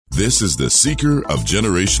This is the Seeker of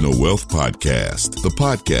Generational Wealth podcast, the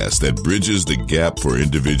podcast that bridges the gap for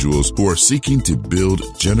individuals who are seeking to build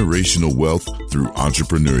generational wealth through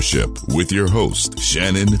entrepreneurship with your host,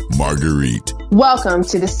 Shannon Marguerite. Welcome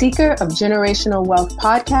to the Seeker of Generational Wealth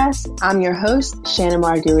podcast. I'm your host, Shannon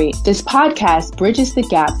Marguerite. This podcast bridges the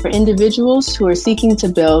gap for individuals who are seeking to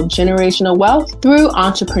build generational wealth through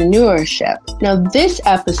entrepreneurship. Now, this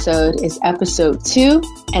episode is episode 2,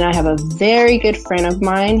 and I have a very good friend of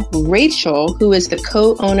mine, Rachel, who is the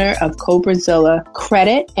co-owner of Cobrazilla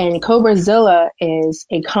Credit. And Cobrazilla is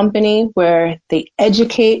a company where they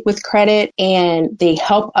educate with credit and they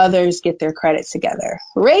help others get their credit together.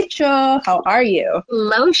 Rachel, how are you?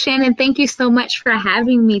 Hello, Shannon. Thank you so much for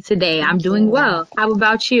having me today. I'm doing well. How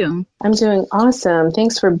about you? I'm doing awesome.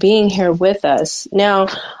 Thanks for being here with us. Now,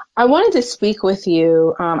 I wanted to speak with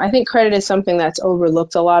you. I think credit is something that's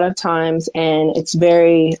overlooked a lot of times, and it's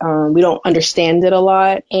very, we don't understand it a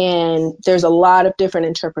lot, and there's a lot of different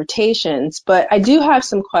interpretations. But I do have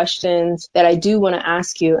some questions that I do want to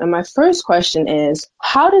ask you. And my first question is,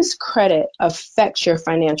 how does credit affect your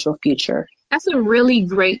financial future? That's a really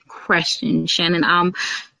great question, Shannon.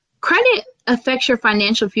 Credit affects your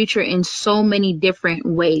financial future in so many different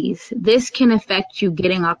ways. This can affect you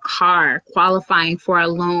getting a car, qualifying for a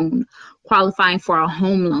loan, qualifying for a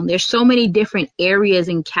home loan. There's so many different areas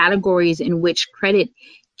and categories in which credit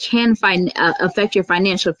can affect your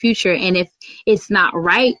financial future. And if it's not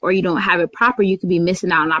right or you don't have it proper, you could be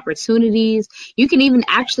missing out on opportunities. You can even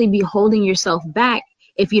actually be holding yourself back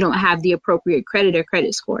if you don't have the appropriate credit or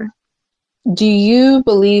credit score. Do you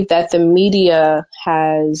believe that the media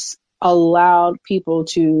has allowed people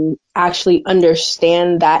to actually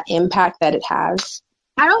understand that impact that it has?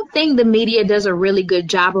 I don't think the media does a really good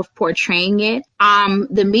job of portraying it.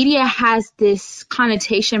 The media has this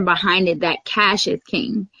connotation behind it that cash is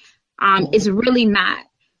king. It's really not,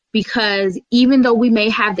 because even though we may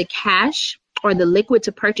have the cash or the liquid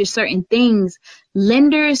to purchase certain things,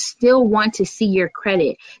 lenders still want to see your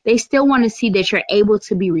credit. They still want to see that you're able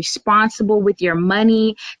to be responsible with your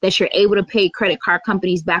money, that you're able to pay credit card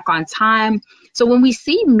companies back on time. So when we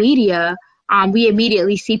see media, we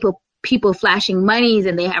immediately see people flashing monies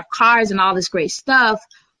and they have cars and all this great stuff,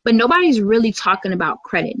 but nobody's really talking about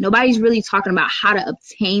credit. Nobody's really talking about how to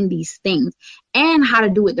obtain these things and how to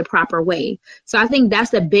do it the proper way. So I think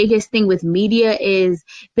that's the biggest thing with media is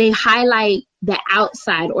they highlight the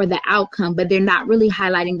outside or the outcome, but they're not really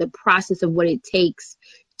highlighting the process of what it takes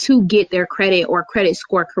to get their credit or credit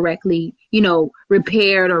score correctly,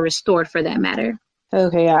 repaired or restored for that matter.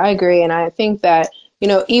 Okay, yeah, I agree. And I think that,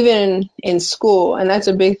 even in school, and that's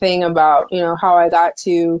a big thing about, how I got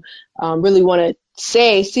to really want to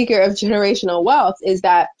say Seeker of Generational Wealth is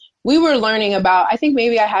that we were learning about, I think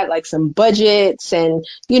maybe I had like some budgets and,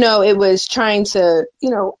 it was trying to,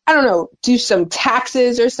 do some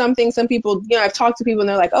taxes or something. Some people, I've talked to people and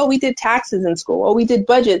they're like, oh, we did taxes in school. Oh, we did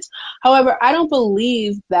budgets. However, I don't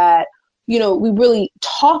believe that, we really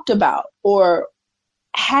talked about or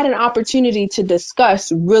had an opportunity to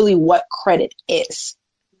discuss really what credit is.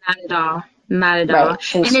 Not at all. Not at all.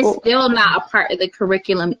 And it's still not a part of the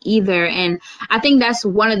curriculum either. And I think that's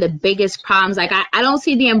one of the biggest problems. Like, I don't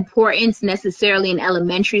see the importance necessarily in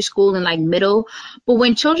elementary school and like middle, but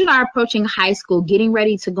when children are approaching high school, getting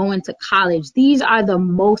ready to go into college, these are the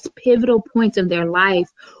most pivotal points of their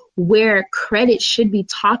life where credit should be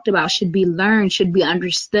talked about, should be learned, should be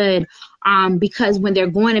understood. Because when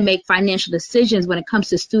they're going to make financial decisions, when it comes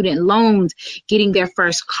to student loans, getting their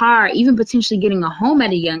first car, even potentially getting a home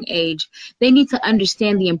at a young age, they need to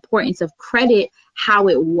understand the importance of credit, how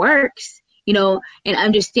it works, and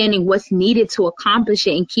understanding what's needed to accomplish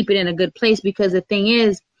it and keep it in a good place. Because the thing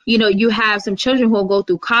is, you have some children who will go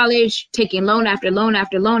through college, taking loan after loan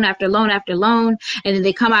after loan after loan after loan, and then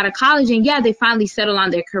they come out of college and they finally settle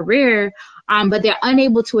on their career. But they're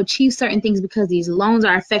unable to achieve certain things because these loans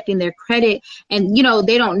are affecting their credit. And,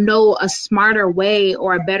 they don't know a smarter way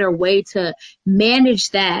or a better way to manage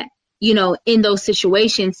that, in those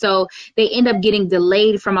situations. So they end up getting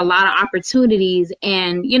delayed from a lot of opportunities.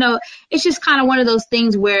 And, it's just kind of one of those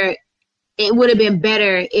things where it would have been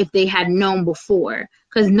better if they had known before,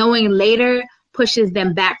 because knowing later pushes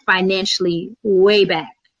them back financially way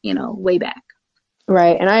back, way back.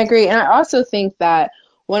 Right. And I agree. And I also think that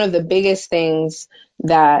one of the biggest things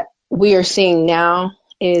that we are seeing now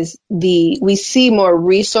is we see more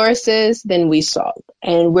resources than we saw,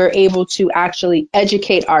 and we're able to actually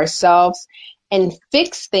educate ourselves and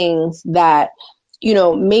fix things that,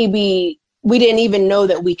 maybe we didn't even know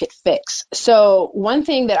that we could fix. So one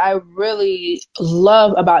thing that I really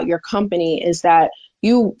love about your company is that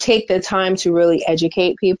you take the time to really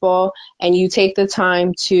educate people, and you take the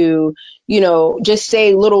time to, you know, just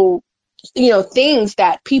say little, you know, things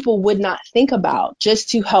that people would not think about just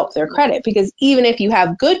to help their credit. Because even if you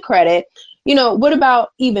have good credit, you know, what about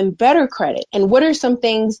even better credit? And what are some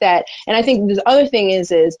things that, and I think the other thing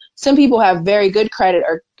is some people have very good credit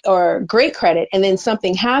or great credit, and then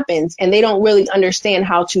something happens and they don't really understand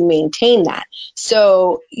how to maintain that.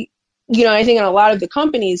 So, you know, I think in a lot of the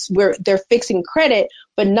companies where they're fixing credit,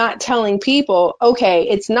 but not telling people, okay,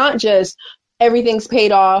 it's not just everything's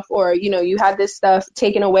paid off, or, you know, you had this stuff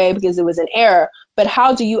taken away because it was an error, but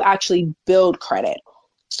how do you actually build credit?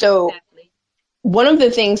 So exactly. One of the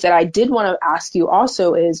things that I did want to ask you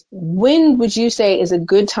also is, when would you say is a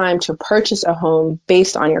good time to purchase a home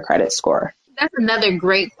based on your credit score? That's another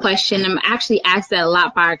great question. I'm actually asked that a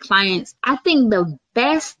lot by our clients. I think the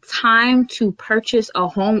best time to purchase a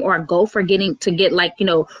home or go for get like, you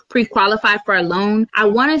know, pre-qualified for a loan, I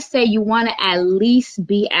want to say you want to at least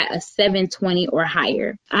be at a 720 or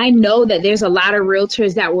higher. I know that there's a lot of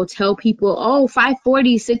realtors that will tell people, oh,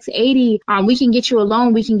 540, 680, we can get you a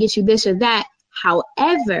loan, we can get you this or that.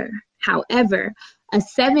 However, a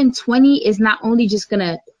 720 is not only just going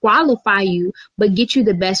to qualify you, but get you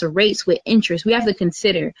the best rates with interest. We have to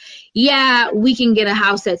consider, yeah, we can get a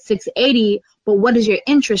house at 680, but what is your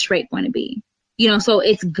interest rate going to be? You know, so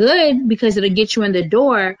it's good because it'll get you in the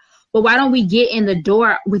door, but why don't we get in the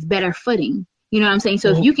door with better footing? You know what I'm saying?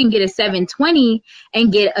 So if you can get a 720 and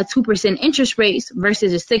get a 2% interest rate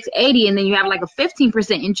versus a 680, and then you have like a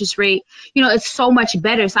 15% interest rate, you know, it's so much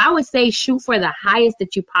better. So I would say shoot for the highest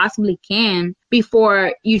that you possibly can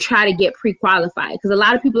before you try to get pre-qualified. Because a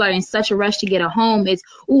lot of people are in such a rush to get a home. It's,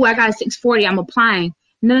 ooh, I got a 640, I'm applying.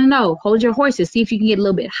 No. Hold your horses. See if you can get a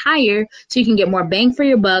little bit higher so you can get more bang for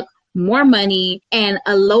your buck, more money, and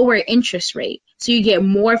a lower interest rate. So you get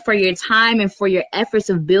more for your time and for your efforts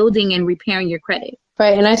of building and repairing your credit.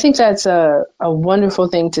 Right. And I think that's a wonderful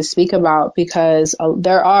thing to speak about, because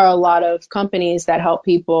there are a lot of companies that help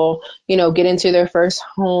people, you know, get into their first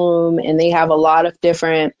home, and they have a lot of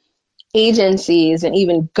different agencies and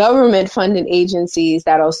even government funded agencies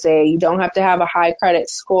that'll say you don't have to have a high credit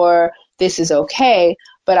score. This is okay.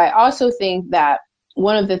 But I also think that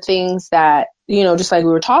one of the things that, you know, just like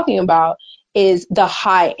we were talking about, is the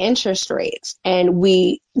high interest rates. And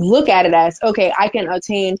we look at it as, okay, I can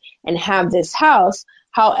obtain and have this house.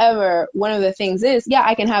 However, one of the things is, yeah,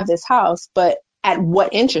 I can have this house, but at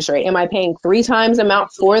what interest rate? Am I paying 3 times the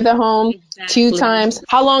amount for the home? Exactly. 2 times?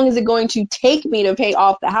 How long is it going to take me to pay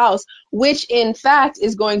off the house? Which in fact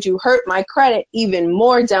is going to hurt my credit even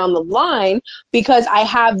more down the line, because I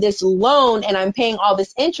have this loan and I'm paying all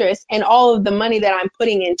this interest, and all of the money that I'm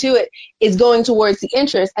putting into it is going towards the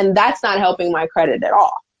interest, and that's not helping my credit at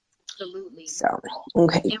all. Absolutely. So,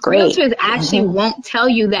 okay, and great. Realtors actually won't tell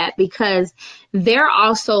you that, because they're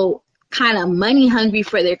also kind of money hungry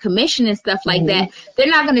for their commission and stuff like that. They're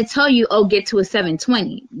not going to tell you, oh, get to a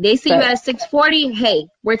 720. They see you at a 640. Hey,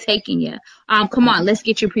 we're taking you. Come on, let's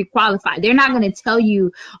get you pre-qualified. They're not going to tell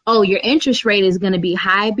you, oh, your interest rate is going to be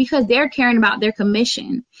high, because they're caring about their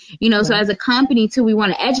commission. You know, so as a company too, we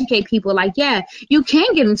want to educate people like, yeah, you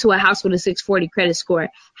can get into a house with a 640 credit score.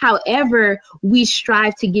 However, we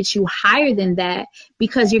strive to get you higher than that,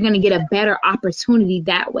 because you're going to get a better opportunity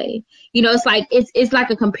that way. You know, it's like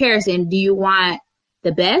a comparison. Do you want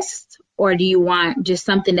the best, or do you want just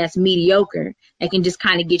something that's mediocre that can just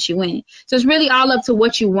kind of get you in? So it's really all up to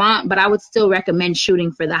what you want, but I would still recommend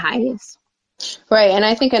shooting for the highest. Right. And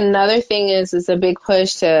I think another thing is a big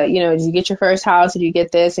push to, you know, did you get your first house? Did you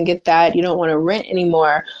get this and get that? You don't want to rent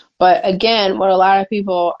anymore. But again, what a lot of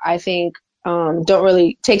people, I think, don't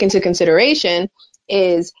really take into consideration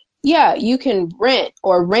is, yeah, you can rent,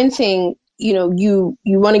 or renting, you know, you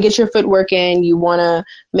want to get your footwork in, you want to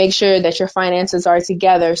make sure that your finances are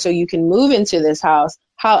together so you can move into this house.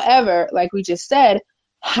 However, like we just said,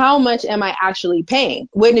 how much am I actually paying?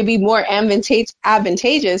 Wouldn't it be more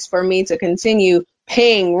advantageous for me to continue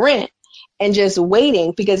paying rent and just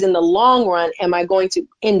waiting? Because in the long run, am I going to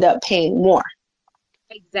end up paying more?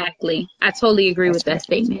 Exactly. I totally agree with that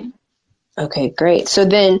statement. Okay, great. So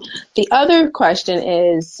then the other question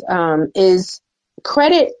is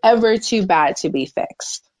credit ever too bad to be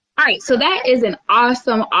fixed? All right. So that is an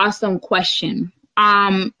awesome question.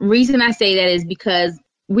 Reason I say that is because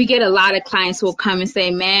we get a lot of clients who will come and say,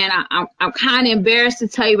 man, I'm kind of embarrassed to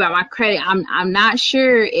tell you about my credit. I'm not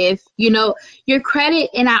sure if, you know, your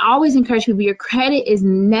credit, and I always encourage people, your credit is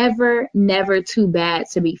never too bad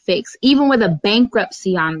to be fixed. Even with a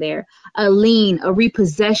bankruptcy on there, a lien, a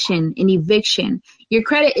repossession, an eviction, your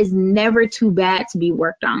credit is never too bad to be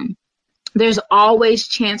worked on. There's always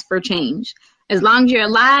chance for change. As long as you're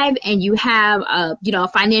alive and you have a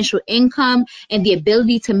financial income and the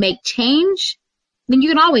ability to make change, then you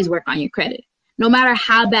can always work on your credit. No matter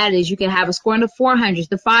how bad it is, you can have a score in the 400s,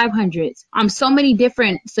 the 500s. So many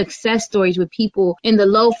different success stories with people in the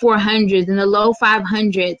low 400s, in the low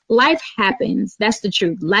 500s. Life happens. That's the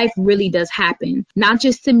truth. Life really does happen. Not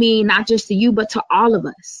just to me, not just to you, but to all of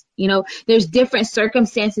us. There's different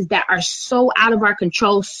circumstances that are so out of our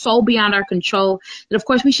control, so beyond our control, that of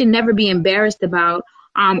course we should never be embarrassed about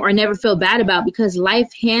or never feel bad about, because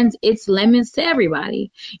life hands its lemons to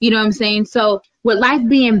everybody. You know what I'm saying? So with life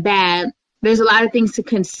being bad, there's a lot of things to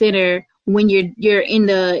consider when you're in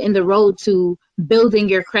the road to building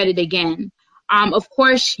your credit again. Of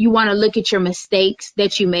course, you want to look at your mistakes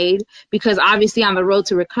that you made, because obviously on the road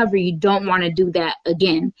to recovery, you don't want to do that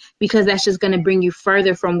again, because that's just going to bring you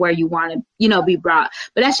further from where you want to, be brought.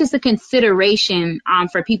 But that's just a consideration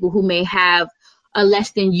for people who may have a less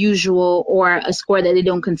than usual or a score that they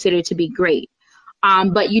don't consider to be great.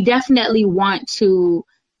 But you definitely want to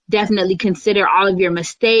consider all of your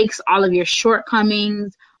mistakes, all of your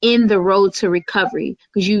shortcomings in the road to recovery,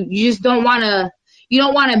 because you just don't want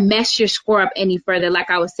to mess your score up any further, like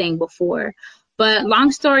I was saying before. But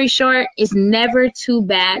long story short, it's never too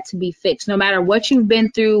bad to be fixed. No matter what you've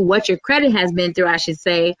been through, what your credit has been through, I should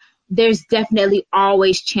say, there's definitely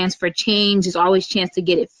always chance for change. There's always chance to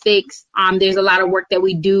get it fixed. There's a lot of work that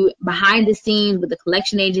we do behind the scenes with the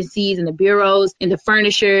collection agencies and the bureaus and the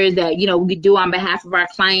furnishers that, we do on behalf of our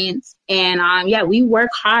clients. And we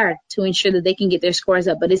work hard to ensure that they can get their scores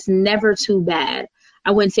up, but it's never too bad.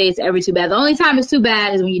 I wouldn't say it's ever too bad. The only time it's too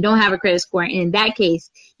bad is when you don't have a credit score. And in that case,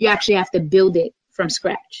 you actually have to build it from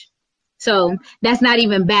scratch. So that's not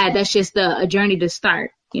even bad. That's just a journey to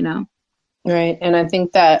start, Right. And I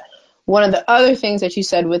think that one of the other things that you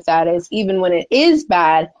said with that is, even when it is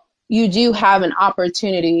bad, you do have an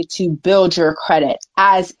opportunity to build your credit,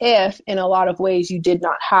 as if in a lot of ways you did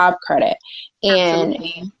not have credit. And,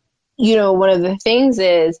 Absolutely. One of the things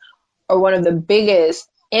is, or one of the biggest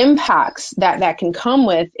impacts that can come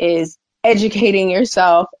with is educating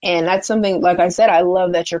yourself. And that's something, like I said, I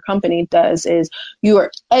love that your company does, is you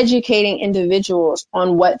are educating individuals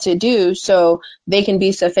on what to do so they can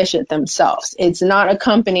be sufficient themselves. It's not a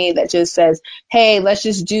company that just says, hey, let's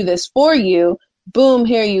just do this for you. Boom,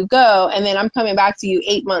 here you go. And then I'm coming back to you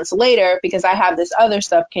 8 months later because I have this other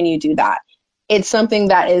stuff. Can you do that? It's something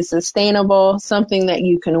that is sustainable, something that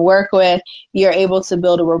you can work with. You're able to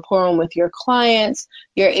build a rapport with your clients.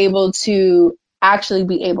 You're able to actually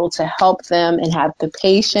be able to help them and have the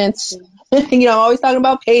patience. I'm always talking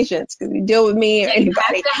about patience, because you deal with me or anybody.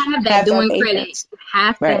 You have to have that doing credit. You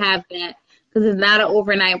have to have that, because it's not an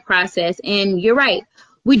overnight process. And you're right.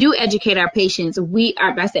 We do educate our patients.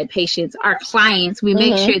 Our clients. We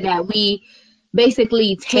make sure that we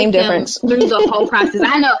basically take them through the whole process.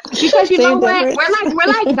 I know, because you know what? We're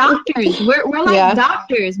like doctors. We're like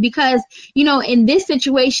doctors, because, in this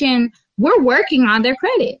situation, we're working on their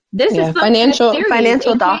credit. This is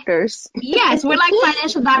financial doctors. Yes, we're like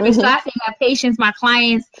financial doctors. So I think my patients, my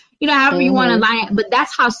clients, however you want to line it, but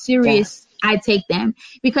that's how serious I take them,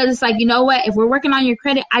 because it's like, you know what? If we're working on your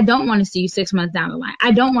credit, I don't want to see you 6 months down the line.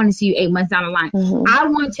 I don't want to see you 8 months down the line. I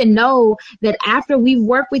want to know that after we've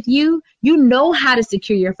worked with you, you know how to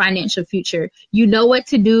secure your financial future. You know what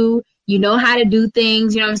to do. You know how to do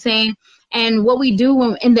things. You know what I'm saying? And what we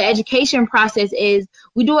do in the education process is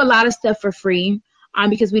we do a lot of stuff for free,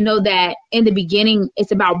 because we know that in the beginning,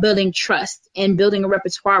 it's about building trust and building a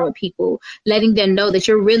repertoire with people, letting them know that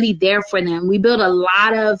you're really there for them. We build a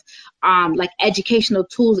lot of educational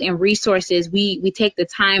tools and resources. We take the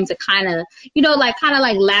time to kind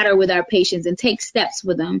of ladder with our patients and take steps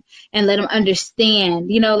with them and let them understand,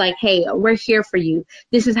 hey, we're here for you.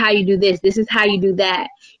 This is how you do this. This is how you do that,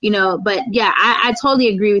 But yeah, I totally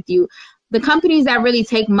agree with you. The companies that really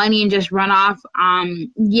take money and just run off,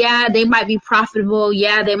 they might be profitable.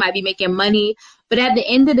 Yeah, they might be making money. But at the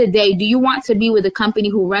end of the day, do you want to be with a company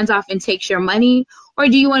who runs off and takes your money? Or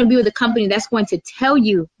do you want to be with a company that's going to tell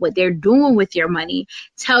you what they're doing with your money,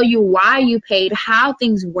 tell you why you paid, how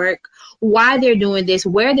things work, why they're doing this,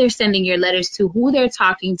 where they're sending your letters to, who they're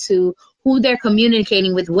talking to, who they're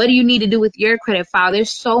communicating with, what do you need to do with your credit file? There's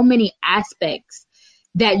so many aspects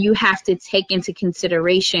that you have to take into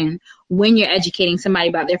consideration when you're educating somebody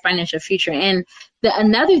about their financial future. And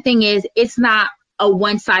another thing is, it's not a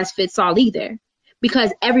one size fits all either,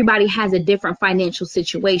 because everybody has a different financial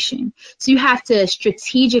situation. So you have to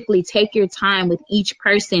strategically take your time with each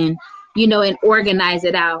person, and organize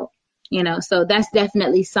it out, so that's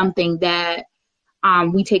definitely something that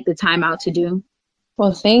we take the time out to do.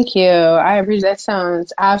 Well, thank you. I appreciate that.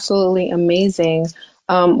 Sounds absolutely amazing.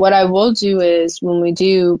 What I will do is when we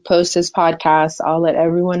do post this podcast, I'll let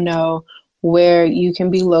everyone know where you can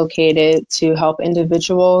be located to help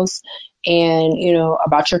individuals and,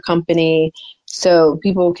 about your company. So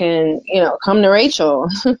people can, come to Rachel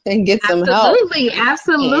and get some help.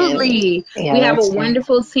 Absolutely. We have a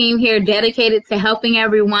wonderful team here dedicated to helping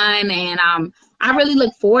everyone. And I really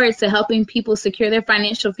look forward to helping people secure their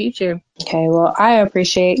financial future. Okay, well, I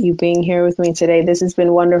appreciate you being here with me today. This has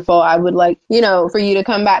been wonderful. I would like, for you to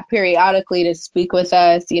come back periodically to speak with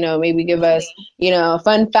us, maybe give us, a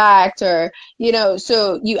fun fact or,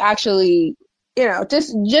 so you actually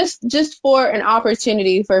just for an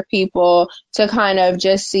opportunity for people to kind of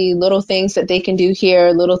just see little things that they can do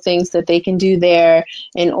here, little things that they can do there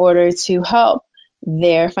in order to help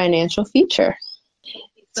their financial future.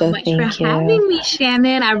 So much for having me,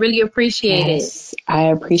 Shannon. I really appreciate it. I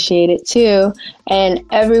appreciate it too. And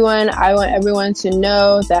everyone, I want everyone to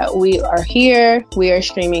know that we are here. We are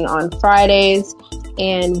streaming on Fridays.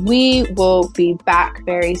 And we will be back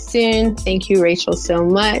very soon. Thank you, Rachel, so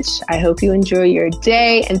much. I hope you enjoy your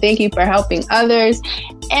day. And thank you for helping others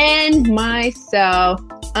and myself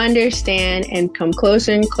understand and come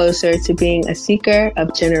closer and closer to being a seeker of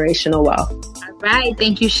generational wealth. All right.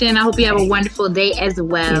 Thank you, Shannon. I hope you have a wonderful day as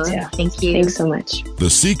well. You too. Thank you. Thanks so much. The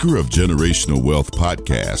Seeker of Generational Wealth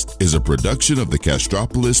podcast is a production of the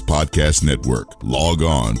Castropolis Podcast Network. Log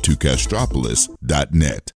on to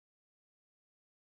castropolis.net.